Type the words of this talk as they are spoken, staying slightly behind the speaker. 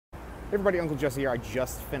Hey everybody, Uncle Jesse here. I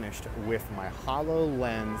just finished with my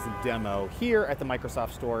HoloLens demo here at the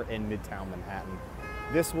Microsoft store in Midtown Manhattan.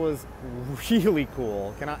 This was really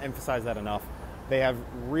cool. Cannot emphasize that enough. They have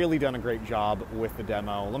really done a great job with the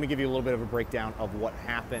demo. Let me give you a little bit of a breakdown of what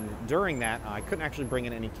happened during that. I couldn't actually bring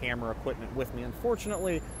in any camera equipment with me,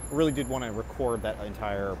 unfortunately. I really did want to record that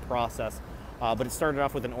entire process. But it started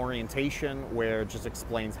off with an orientation where it just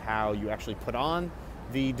explains how you actually put on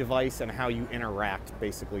the device and how you interact,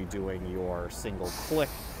 basically doing your single click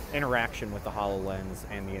interaction with the HoloLens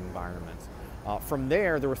and the environment. From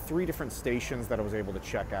there were 3 different stations that I was able to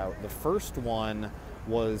check out. The first one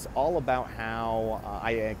was all about how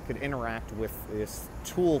I could interact with this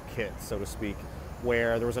toolkit, so to speak,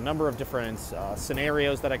 where there was a number of different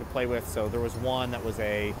scenarios that I could play with. So there was one that was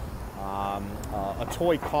a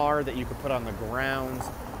toy car that you could put on the ground,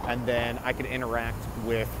 and then I could interact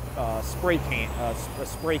with spray cans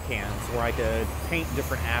where I could paint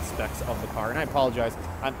different aspects of the car. And I apologize,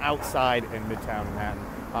 I'm outside in Midtown Manhattan.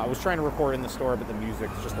 I was trying to record in the store, but the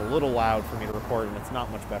music's just a little loud for me to record, and it's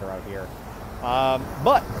not much better out here.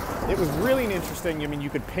 But it was really interesting. I mean, you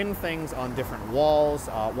could pin things on different walls.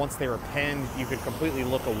 Once they were pinned, you could completely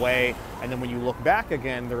look away, and then when you look back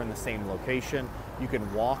again, they're in the same location. You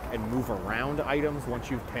can walk and move around items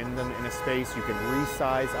once you've pinned them in a space. You can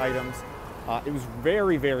resize items. It was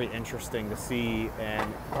very, very interesting to see,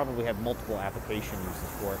 and probably have multiple application uses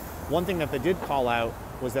for it. One thing that they did call out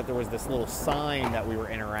was that there was this little sign that we were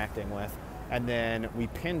interacting with, and then we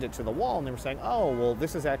pinned it to the wall, and they were saying, oh, well,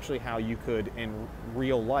 this is actually how you could, in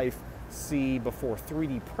real life, see before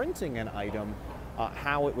 3D printing an item,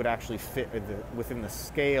 how it would actually fit within the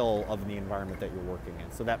scale of the environment that you're working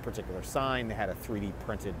in. So that particular sign, they had a 3D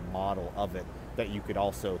printed model of it that you could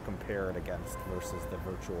also compare it against versus the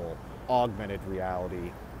virtual augmented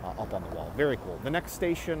reality up on the wall. Very cool. The next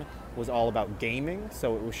station was all about gaming.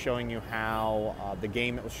 So it was showing you how the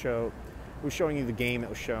game that was showing you the game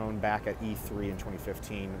that was shown back at E3 in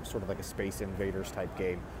 2015, sort of like a Space Invaders type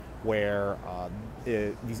game, where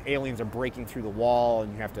these aliens are breaking through the wall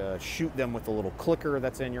and you have to shoot them with the little clicker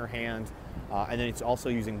that's in your hand. And then it's also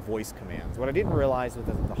using voice commands. What I didn't realize was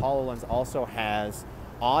that the HoloLens also has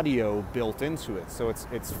audio built into it. So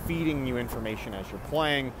it's feeding you information as you're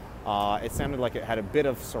playing. It sounded like it had a bit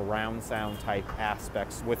of surround sound type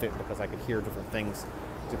aspects with it because I could hear different things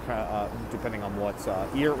depending on what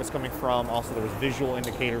ear it was coming from. Also, there was visual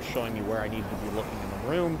indicators showing me where I needed to be looking in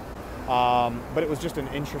the room. But it was just an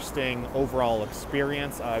interesting overall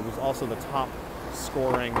experience. I was also the top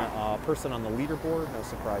scoring person on the leaderboard, no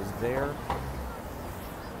surprise there.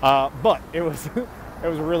 But it was it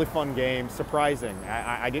was a really fun game, surprising.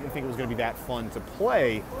 I didn't think it was going to be that fun to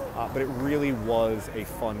play, but it really was a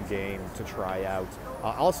fun game to try out.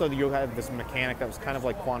 Also, you had this mechanic that was kind of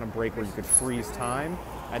like Quantum Break, where you could freeze time,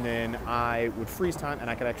 and then I would freeze time and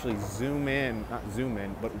I could actually zoom in, not zoom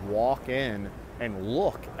in, but walk in and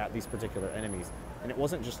look at these particular enemies. And it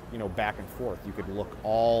wasn't just, you know, back and forth. You could look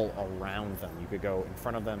all around them. You could go in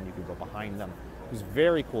front of them, you could go behind them. It was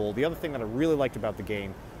very cool. The other thing that I really liked about the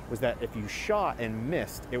game was that if you shot and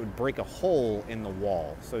missed, it would break a hole in the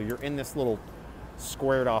wall. So you're in this little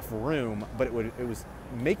squared off room, but it was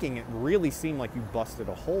making it really seem like you busted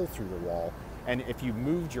a hole through the wall. And if you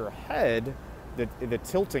moved your head, the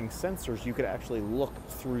tilting sensors, you could actually look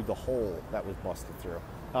through the hole that was busted through.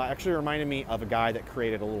 Actually reminded me of a guy that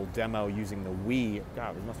created a little demo using the Wii,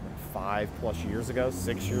 God, it must have been 5+ years ago,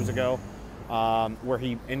 6 years ago, where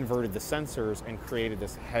he inverted the sensors and created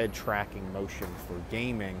this head tracking motion for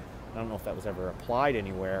gaming. I don't know if that was ever applied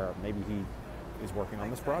anywhere, or maybe he is working on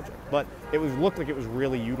this project. But it looked like it was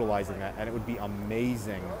really utilizing that, and it would be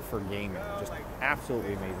amazing for gaming, just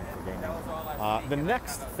absolutely amazing for gaming. The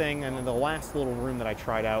next thing, and then the last little room that I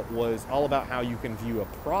tried out, was all about how you can view a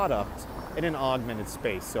product in an augmented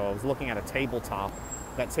space. So I was looking at a tabletop.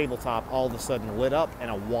 That tabletop all of a sudden lit up and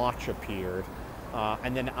a watch appeared.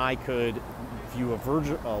 And then I could view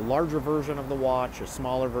a larger version of the watch, a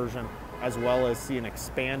smaller version, as well as see an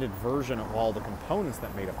expanded version of all the components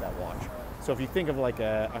that made up that watch. So if you think of like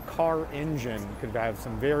a car engine, you could have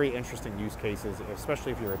some very interesting use cases,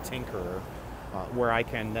 especially if you're a tinkerer, where I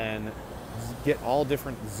can then get all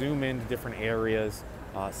different, zoom into different areas,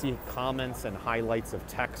 see comments and highlights of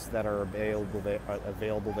text that are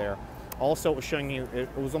available there. Also, it was showing you, it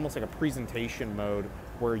was almost like a presentation mode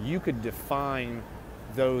where you could define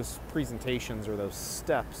those presentations or those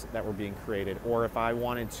steps that were being created. Or if I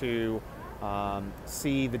wanted to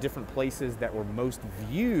see the different places that were most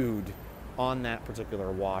viewed on that particular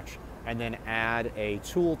watch, and then add a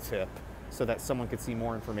tooltip so that someone could see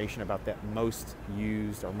more information about that most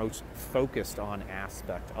used or most focused on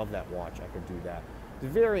aspect of that watch, I could do that.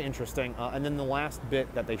 It's very interesting. And then the last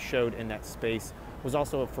bit that they showed in that space was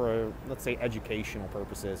also for, let's say, educational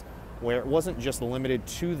purposes, where it wasn't just limited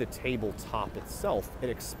to the tabletop itself. It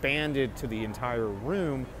expanded to the entire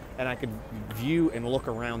room, and I could view and look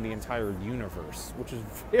around the entire universe, which is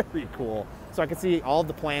very cool. So I could see all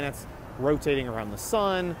the planets rotating around the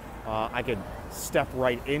sun. I could step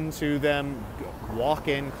right into them, walk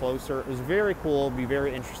in closer. It was very cool. It'd be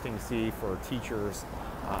very interesting to see for teachers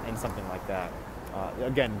and something like that.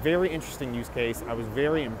 Again, very interesting use case. I was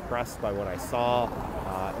very impressed by what I saw.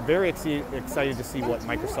 Very excited to see what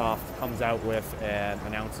Microsoft comes out with and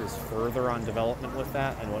announces further on development with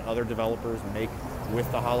that, and what other developers make with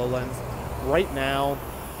the HoloLens. Right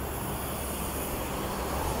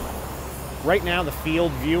now, the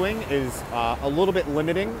field viewing is a little bit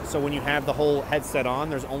limiting. So when you have the whole headset on,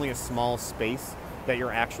 there's only a small space that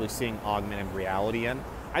you're actually seeing augmented reality in.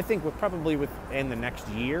 I think probably within the next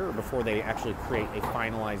year, before they actually create a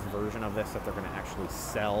finalized version of this that they're going to actually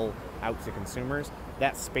sell out to consumers,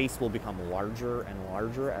 that space will become larger and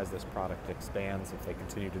larger as this product expands if they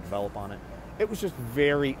continue to develop on it. It was just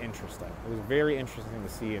very interesting. It was very interesting to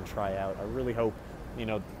see and try out. I really hope, you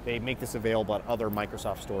know, they make this available at other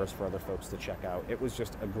Microsoft stores for other folks to check out. It was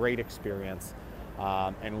just a great experience.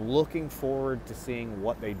 And looking forward to seeing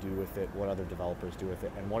what they do with it, what other developers do with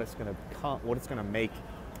it, and what it's going to make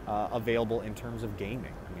available in terms of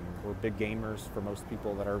gaming. I mean, we're big gamers for most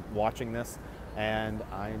people that are watching this, and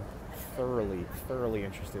I'm thoroughly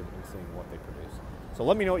interested in seeing what they produce. So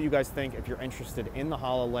let me know what you guys think. If you're interested in the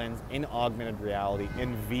HoloLens, in augmented reality,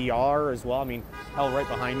 in VR as well. I mean, hell, right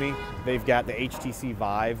behind me, they've got the HTC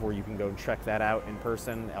Vive where you can go and check that out in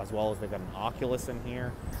person, as well as they've got an Oculus in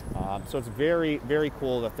here. So it's very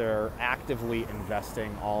cool that they're actively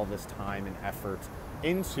investing all this time and effort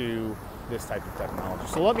into this type of technology.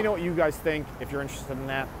 So let me know what you guys think if you're interested in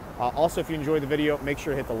that. Also, if you enjoyed the video, make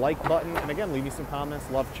sure to hit the like button. And again, leave me some comments.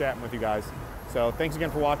 Love chatting with you guys. So thanks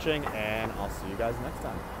again for watching, and I'll see you guys next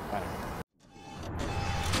time. Bye now.